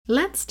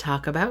Let's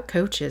talk about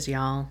coaches,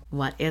 y'all.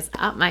 What is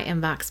up, my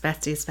inbox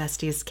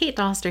besties? Kate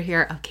Doster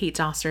here of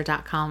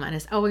katedoster.com. And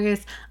as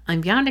always, I'm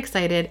beyond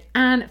excited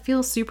and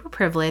feel super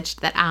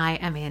privileged that I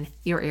am in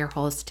your ear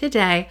holes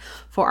today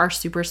for our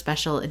super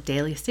special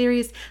daily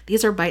series.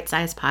 These are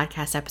bite-sized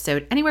podcast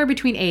episodes, anywhere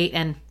between 8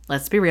 and,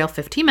 let's be real,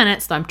 15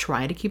 minutes. So I'm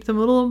trying to keep them a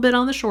little bit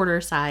on the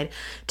shorter side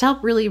to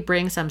help really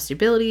bring some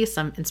stability,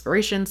 some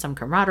inspiration, some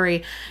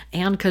camaraderie,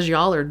 and because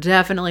y'all are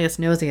definitely as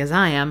nosy as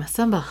I am,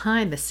 some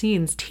behind the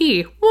scenes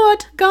tea.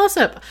 What?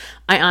 Gossip.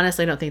 I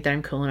honestly don't think that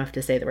I'm cool enough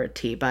to say the word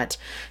tea, but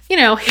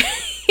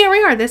here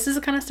we are. This is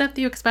the kind of stuff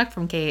that you expect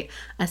from Kate,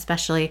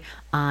 especially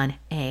on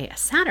a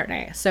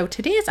Saturday. So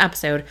today's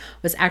episode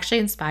was actually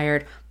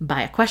inspired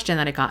by a question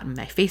that I got in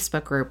my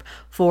Facebook group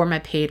for my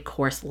paid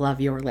course, Love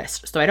Your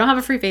List. So I don't have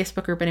a free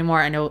Facebook group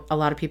anymore. I know a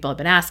lot of people have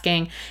been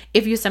asking.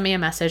 If you send me a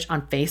message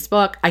on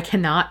Facebook, I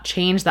cannot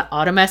change the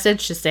auto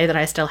message to say that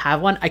I still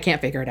have one. I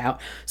can't figure it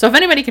out. So if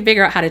anybody can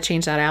figure out how to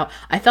change that out,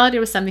 I thought it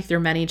was something through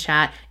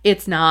ManyChat.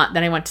 It's not.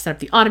 Then I went to set up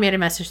the automated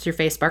message through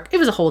Facebook. It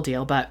was a whole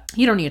deal, but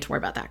you don't need to worry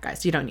about that,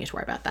 guys. You don't need to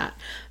worry about that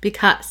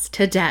because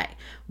today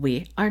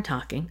we are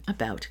talking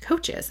about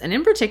coaches. And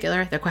in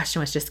particular, the question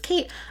was just,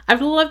 Kate, I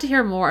would love to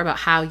hear more about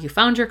how you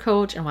found your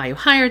coach and why you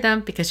hired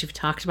them because you've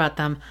talked about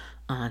them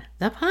on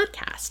the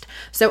podcast.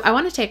 So I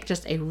want to take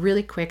just a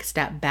really quick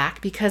step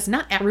back because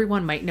not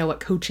everyone might know what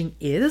coaching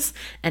is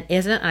and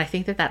isn't. And I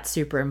think that that's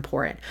super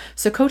important.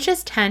 So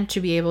coaches tend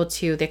to be able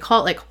to, they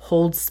call it like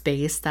hold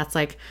space. That's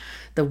like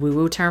the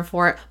woo-woo term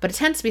for it, but it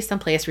tends to be some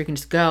place where you can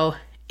just go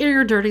air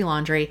your dirty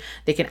laundry.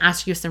 They can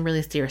ask you some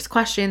really serious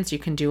questions. You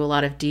can do a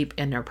lot of deep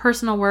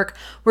interpersonal work,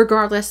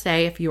 regardless,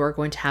 say, if you are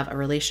going to have a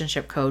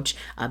relationship coach,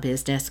 a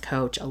business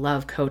coach, a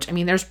love coach. I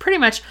mean, there's pretty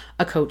much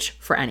a coach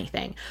for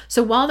anything.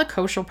 So while the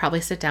coach will probably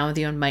sit down with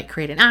you and might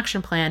create an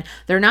action plan,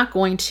 they're not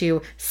going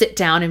to sit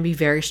down and be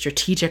very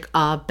strategic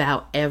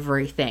about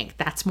everything.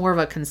 That's more of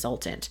a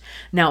consultant.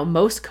 Now,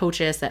 most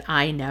coaches that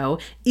I know,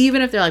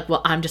 even if they're like,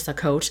 well, I'm just a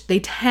coach, they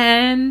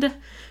tend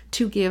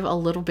to give a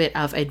little bit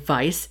of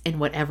advice in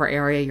whatever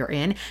area you're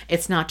in.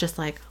 It's not just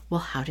like, well,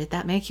 how did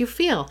that make you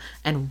feel?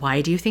 And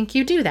why do you think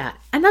you do that?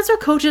 And that's what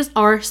coaches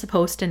are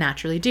supposed to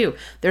naturally do.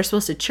 They're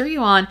supposed to cheer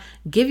you on,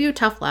 give you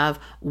tough love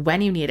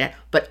when you need it,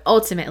 but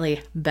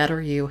ultimately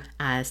better you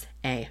as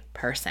a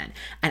person.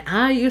 And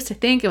I used to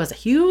think it was a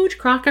huge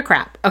crock of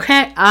crap.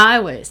 Okay. I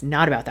was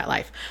not about that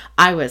life.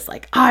 I was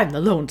like, I'm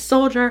the lone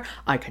soldier.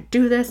 I can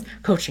do this.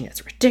 Coaching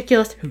is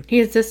ridiculous. Who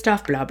needs this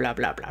stuff? Blah, blah,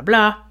 blah, blah,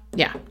 blah.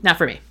 Yeah, not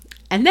for me.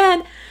 And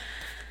then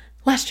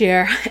last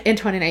year in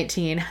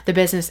 2019, the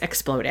business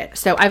exploded.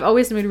 So I've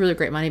always made really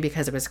great money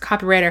because I was a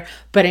copywriter,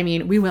 but I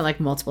mean, we went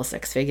like multiple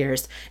six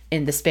figures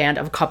in the span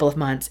of a couple of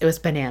months. It was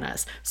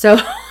bananas. So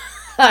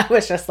I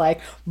was just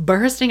like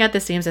bursting at the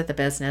seams at the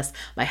business.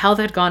 My health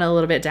had gone a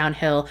little bit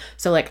downhill.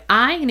 So like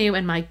I knew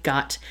in my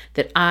gut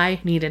that I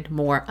needed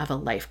more of a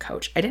life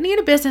coach. I didn't need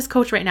a business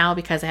coach right now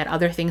because I had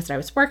other things that I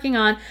was working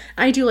on.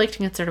 I do like to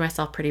consider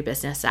myself pretty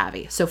business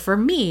savvy. So for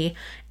me,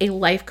 a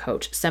life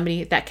coach,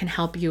 somebody that can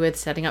help you with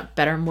setting up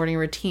better morning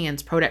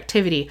routines,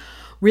 productivity,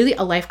 really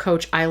a life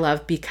coach I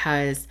love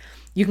because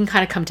you can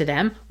kind of come to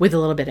them with a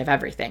little bit of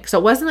everything. So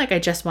it wasn't like I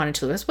just wanted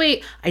to lose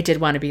weight. I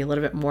did want to be a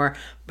little bit more,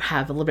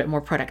 have a little bit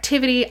more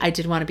productivity. I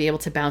did want to be able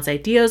to bounce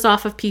ideas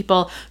off of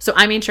people. So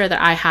I made sure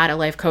that I had a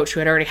life coach who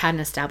had already had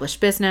an established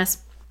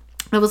business.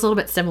 It was a little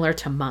bit similar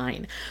to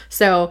mine.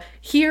 So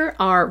here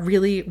are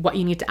really what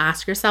you need to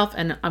ask yourself.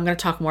 And I'm going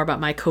to talk more about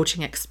my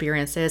coaching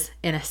experiences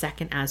in a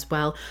second as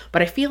well.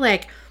 But I feel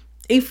like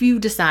if you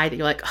decide that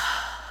you're like,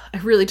 I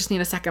really just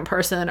need a second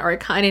person, or I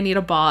kind of need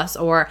a boss,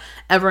 or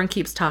everyone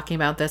keeps talking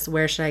about this,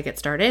 where should I get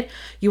started?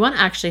 You want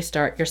to actually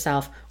start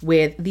yourself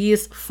with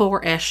these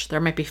 4-ish,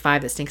 there might be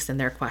 5 that stinks in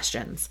there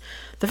questions.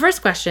 The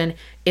first question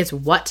is,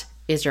 what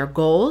is your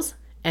goals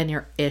and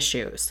your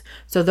issues?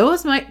 So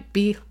those might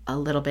be a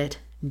little bit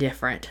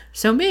different.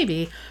 So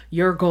maybe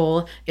your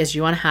goal is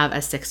you want to have a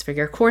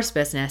 6-figure course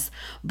business,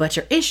 but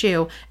your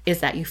issue is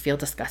that you feel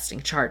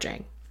disgusting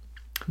charging.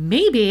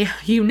 Maybe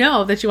you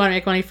know that you want to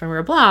make money from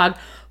your blog,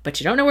 but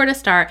you don't know where to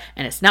start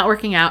and it's not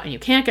working out and you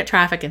can't get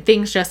traffic and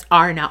things just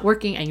are not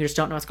working and you just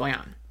don't know what's going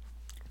on.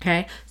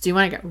 Okay. So you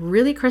want to get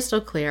really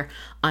crystal clear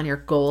on your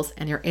goals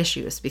and your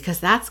issues because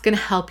that's going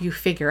to help you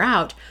figure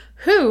out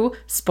who,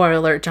 spoiler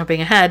alert,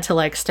 jumping ahead to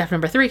like step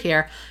number 3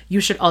 here, you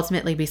should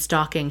ultimately be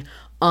stalking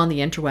on the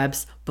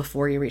interwebs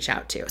before you reach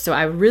out to. So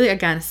I would really,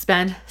 again,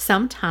 spend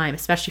some time,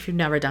 especially if you've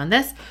never done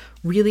this,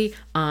 really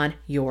on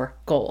your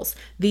goals.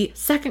 The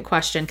second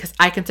question, because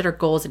I consider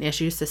goals and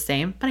issues the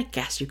same, but I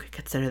guess you could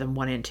consider them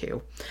 1 and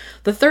 2.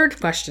 The third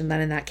question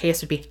then in that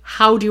case would be,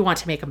 how do you want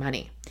to make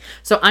money?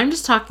 So I'm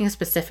just talking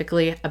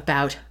specifically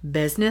about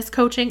business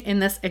coaching in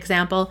this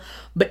example,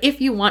 but if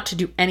you want to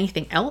do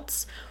anything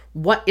else,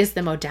 what is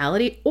the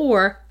modality?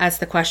 Or as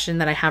the question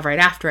that I have right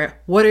after it,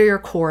 what are your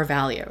core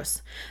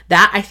values?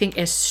 That I think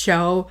is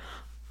so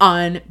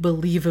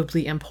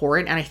unbelievably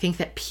important. And I think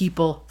that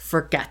people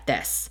forget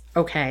this.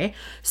 Okay.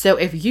 So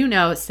if you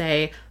know,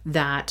 say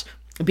that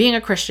being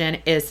a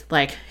Christian is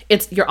like,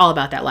 you're all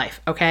about that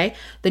life, okay?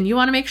 Then you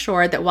want to make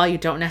sure that while you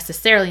don't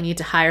necessarily need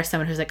to hire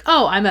someone who's like,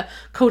 oh, I'm a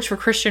coach for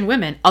Christian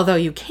women, although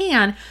you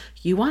can,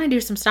 you want to do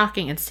some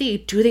stalking and see,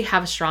 do they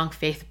have a strong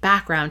faith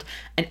background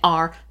and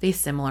are they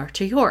similar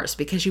to yours?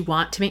 Because you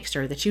want to make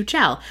sure that you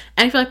gel.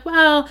 And if you're like,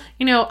 well,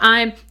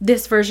 I'm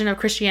this version of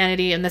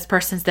Christianity and this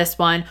person's this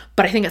one,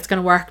 but I think it's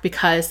going to work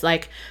because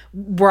like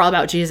we're all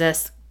about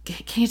Jesus.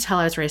 Can you tell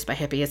I was raised by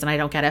hippies and I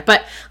don't get it?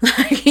 But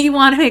like, you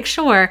want to make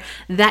sure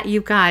that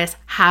you guys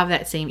have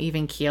that same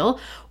even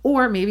keel.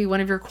 Or maybe one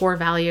of your core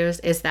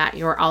values is that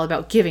you're all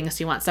about giving.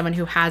 So you want someone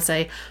who has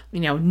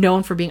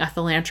known for being a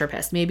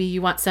philanthropist. Maybe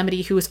you want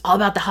somebody who is all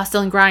about the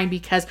hustle and grind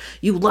because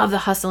you love the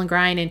hustle and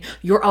grind and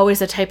you're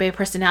always a type A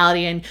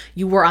personality and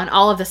you were on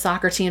all of the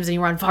soccer teams and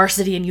you were on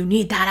varsity and you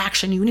need that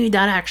action. You need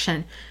that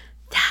action.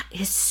 That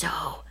is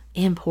so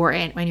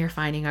important when you're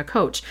finding a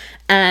coach.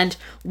 And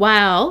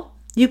while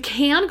you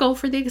can go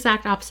for the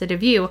exact opposite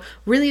of you,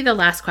 really the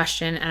last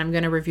question, and I'm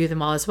going to review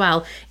them all as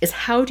well, is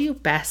how do you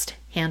best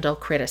handle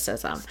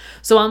criticism?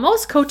 So while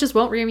most coaches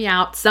won't ream you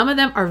out, some of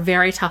them are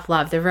very tough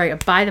love. They're very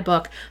by the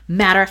book,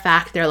 matter of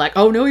fact. They're like,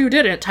 oh, no, you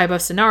didn't type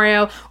of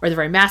scenario, or they're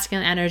very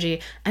masculine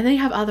energy. And then you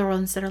have other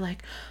ones that are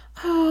like,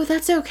 oh,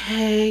 that's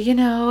okay.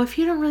 If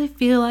you don't really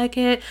feel like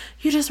it,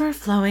 you just weren't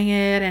flowing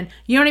it. And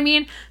you know what I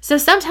mean? So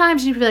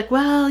sometimes you'd be like,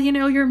 well,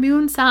 your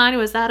moon sign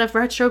was out of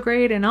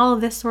retrograde and all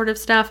of this sort of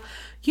stuff.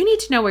 You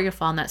need to know where you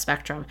fall on that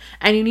spectrum,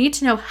 and you need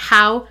to know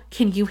how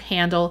can you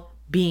handle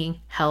being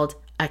held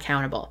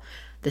accountable.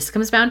 This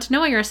comes down to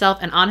knowing yourself,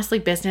 and honestly,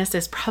 business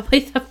is probably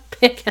the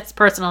biggest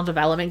personal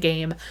development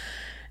game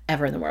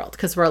ever in the world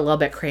because we're a little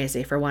bit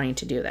crazy for wanting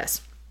to do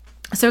this.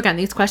 So again,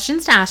 these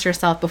questions to ask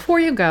yourself before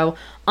you go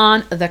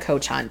on the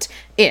coach hunt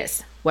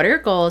is, what are your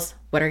goals?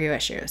 What are your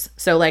issues?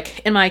 So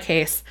like in my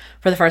case,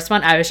 for the first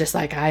one, I was just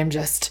like,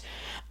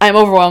 I'm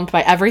overwhelmed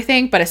by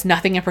everything, but it's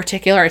nothing in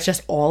particular. It's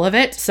just all of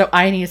it. So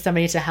I need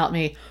somebody to help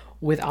me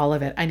with all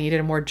of it. I needed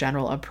a more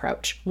general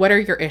approach. What are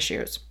your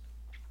issues?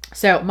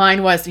 So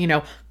mine was,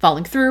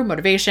 following through,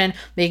 motivation,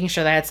 making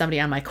sure that I had somebody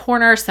on my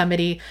corner,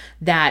 somebody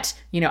that,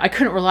 I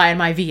couldn't rely on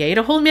my VA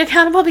to hold me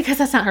accountable because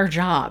that's not her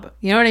job.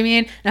 You know what I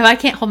mean? And if I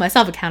can't hold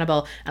myself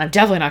accountable, and I'm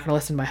definitely not going to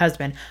listen to my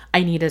husband,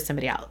 I needed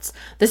somebody else.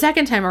 The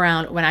second time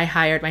around, when I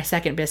hired my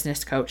second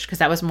business coach, because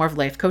that was more of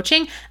life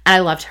coaching, and I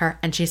loved her,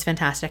 and she's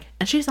fantastic,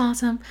 and she's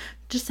awesome.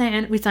 Just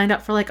saying, we signed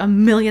up for like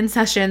 1 million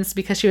sessions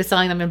because she was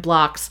selling them in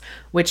blocks,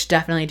 which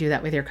definitely do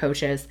that with your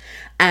coaches.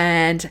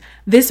 And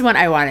this one,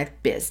 I wanted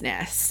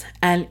business.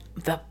 And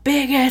the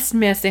biggest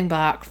missing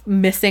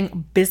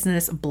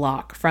business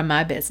block from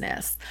my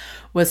business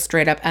was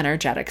straight up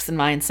energetics and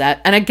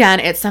mindset. And again,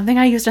 it's something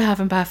I used to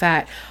have in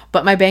Buffett,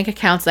 but my bank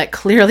account's like,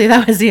 clearly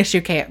that was the issue,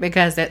 Kate,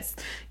 because it's,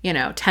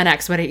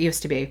 10x what it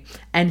used to be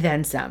and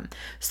then some.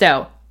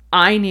 So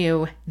I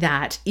knew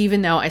that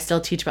even though I still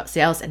teach about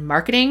sales and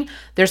marketing,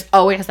 there's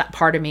always that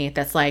part of me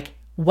that's like,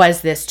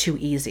 was this too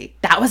easy?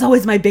 That was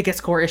always my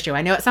biggest core issue.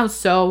 I know it sounds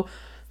so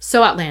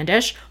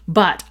outlandish,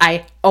 but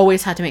I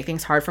always had to make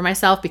things hard for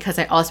myself because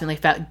I ultimately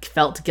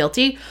felt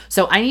guilty.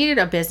 So I needed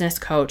a business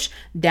coach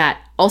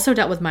that also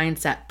dealt with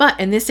mindset.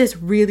 And this is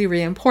really,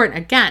 really important.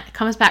 Again, it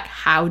comes back,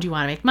 how do you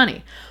want to make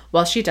money?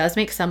 Well, she does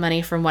make some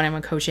money from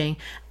one-on-one coaching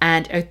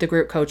and the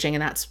group coaching,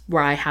 and that's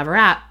where I have her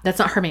at. That's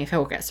not her main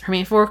focus. Her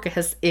main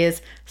focus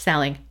is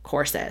selling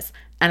courses.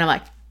 And I'm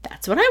like,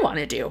 that's what I want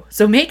to do.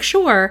 So make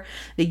sure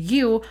that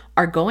you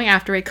are going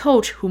after a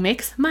coach who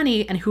makes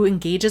money and who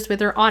engages with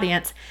their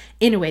audience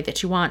in a way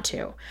that you want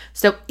to.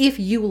 So if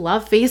you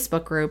love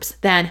Facebook groups,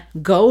 then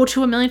go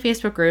to 1 million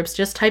Facebook groups.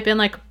 Just type in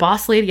like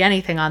boss lady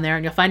anything on there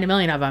and you'll find 1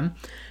 million of them.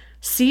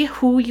 See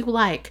who you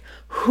like,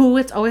 who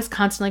is always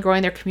constantly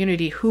growing their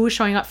community, who is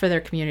showing up for their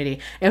community.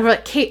 If we're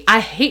like, Kate, I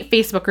hate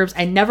Facebook groups,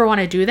 I never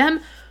want to do them,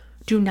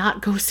 do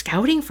not go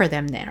scouting for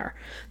them there.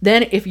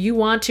 Then if you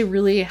want to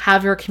really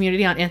have your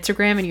community on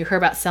Instagram and you hear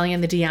about selling in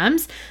the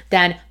DMs,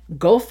 then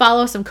go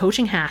follow some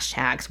coaching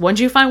hashtags. Once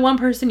you find one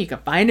person, you can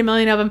find 1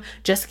 million of them.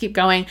 Just keep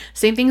going.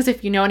 Same thing as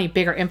if you know any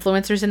bigger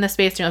influencers in the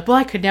space. And you're like, well,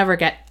 I could never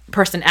get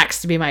person X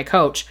to be my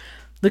coach.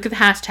 Look at the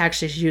hashtags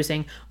she's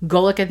using.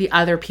 Go look at the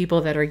other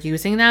people that are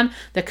using them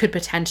that could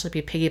potentially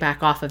be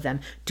piggyback off of them.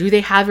 Do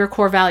they have your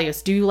core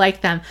values? Do you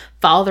like them?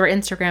 Follow their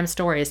Instagram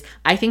stories.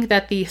 I think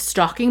that the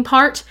stalking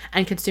part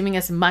and consuming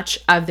as much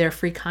of their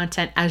free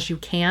content as you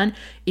can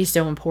is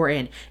so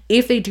important.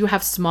 If they do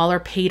have smaller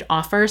paid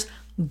offers,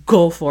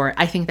 go for it.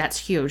 I think that's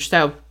huge.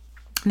 So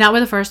not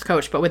with the first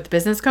coach, but with the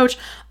business coach,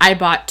 I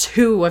bought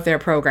 2 of their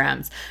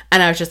programs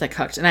and I was just like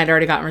hooked, and I'd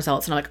already gotten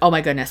results. And I'm like, oh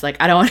my goodness, like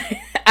I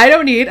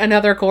don't need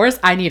another course.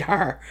 I need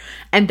her.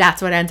 And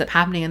that's what ends up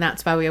happening. And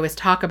that's why we always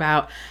talk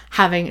about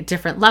having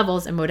different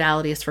levels and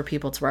modalities for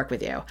people to work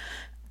with you.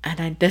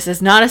 And this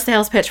is not a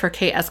sales pitch for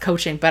Kate as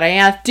coaching, but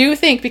I do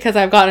think, because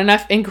I've got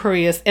enough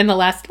inquiries in the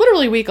last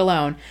literally week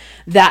alone,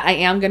 that I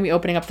am going to be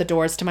opening up the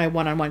doors to my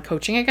one-on-one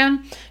coaching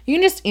again. You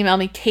can just email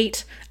me,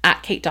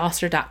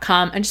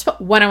 kate@katedoster.com, and just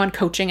put one-on-one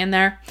coaching in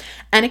there.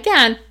 And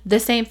again, the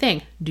same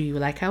thing. Do you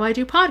like how I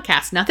do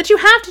podcasts? Not that you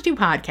have to do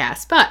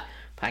podcasts, but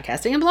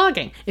podcasting and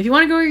blogging. If you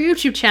want to go to your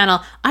YouTube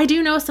channel, I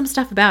do know some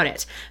stuff about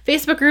it.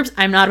 Facebook groups,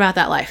 I'm not about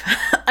that life.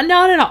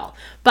 Not at all.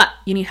 But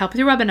you need help with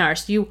your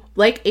webinars. You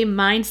like a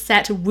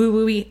mindset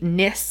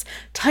woo-woo-ness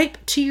type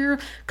to your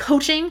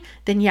coaching,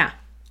 then yeah,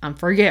 I'm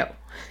for you.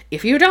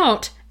 If you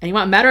don't, and you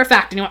want matter of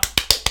fact, and you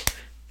want,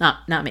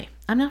 not me.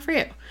 I'm not for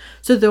you.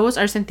 So those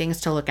are some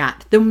things to look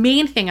at. The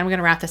main thing, I'm going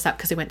to wrap this up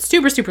because it went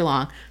super, super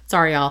long.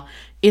 Sorry, y'all.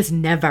 Is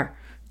never,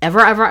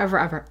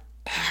 ever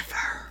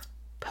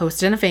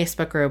post in a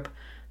Facebook group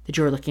that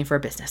you're looking for a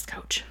business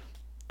coach.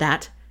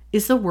 That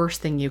is the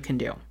worst thing you can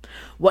do.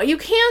 What you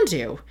can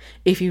do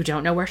if you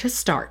don't know where to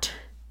start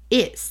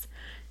is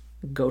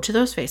go to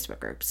those Facebook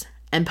groups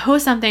and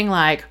post something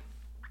like,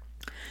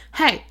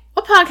 hey,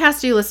 what podcast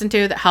do you listen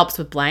to that helps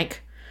with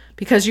blank?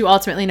 Because you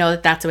ultimately know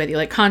that that's the way that you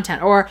like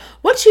content. Or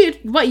what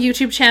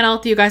YouTube channel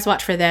do you guys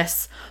watch for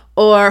this?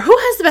 Or who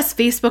has the best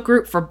Facebook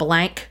group for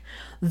blank?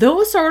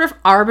 Those sort of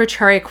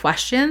arbitrary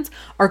questions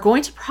are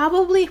going to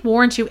probably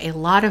warrant you a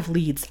lot of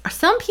leads.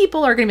 Some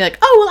people are going to be like,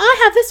 oh, well,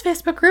 I have this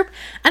Facebook group,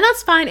 and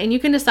that's fine. And you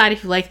can decide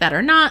if you like that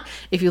or not.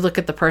 If you look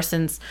at the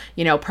person's,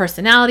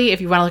 personality,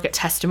 if you want to look at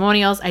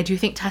testimonials, I do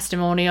think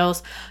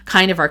testimonials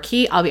kind of are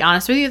key. I'll be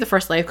honest with you. The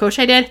first life coach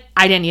I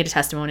didn't need a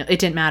testimonial. It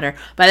didn't matter.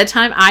 By the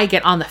time I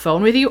get on the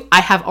phone with you,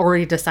 I have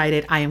already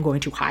decided I am going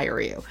to hire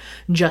you,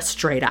 just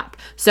straight up.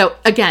 So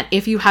again,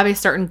 if you have a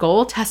certain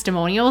goal,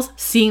 testimonials,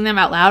 seeing them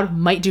out loud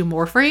might do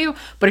more for you.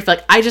 But if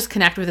I just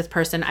connect with this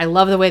person, I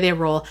love the way they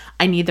roll,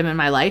 I need them in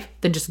my life,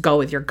 then just go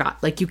with your gut.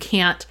 You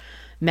can't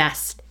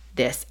mess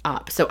this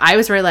up. So I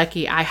was very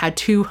lucky. I had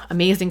 2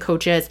 amazing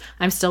coaches.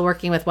 I'm still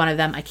working with one of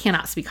them. I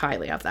cannot speak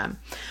highly of them.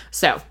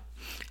 So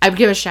I would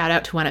give a shout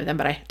out to one of them,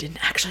 but I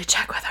didn't actually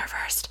check with her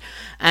first.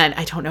 And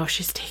I don't know if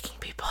she's taking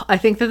people. I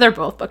think that they're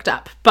both booked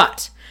up,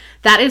 but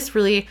that is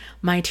really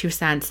my 2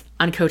 cents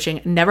on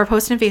coaching. Never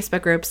post in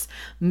Facebook groups.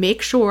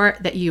 Make sure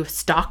that you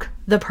stalk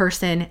the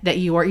person that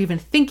you are even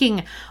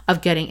thinking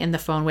of getting in the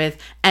phone with,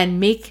 and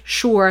make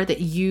sure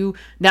that you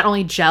not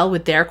only gel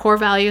with their core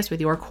values,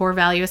 with your core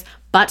values,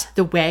 but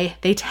the way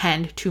they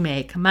tend to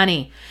make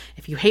money.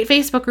 If you hate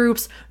Facebook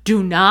groups,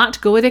 do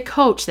not go with a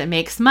coach that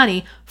makes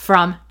money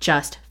from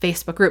just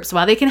Facebook groups.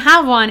 While they can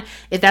have one,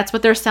 if that's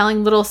what they're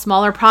selling little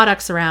smaller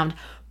products around,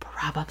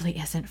 probably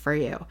isn't for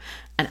you.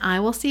 And I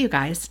will see you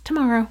guys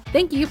tomorrow.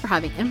 Thank you for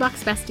having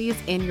Inbox Besties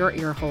in your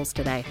ear holes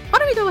today. Why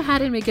don't we go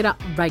ahead and make it a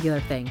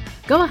regular thing?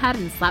 Go ahead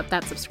and slap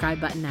that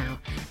subscribe button now.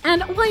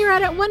 And while you're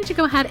at it, why don't you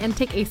go ahead and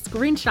take a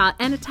screenshot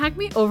and tag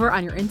me over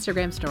on your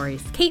Instagram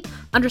stories,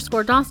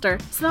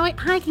 Kate_Doster, so that way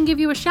I can give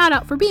you a shout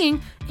out for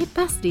being a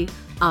bestie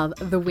of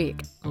the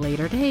week.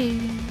 Later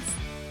days.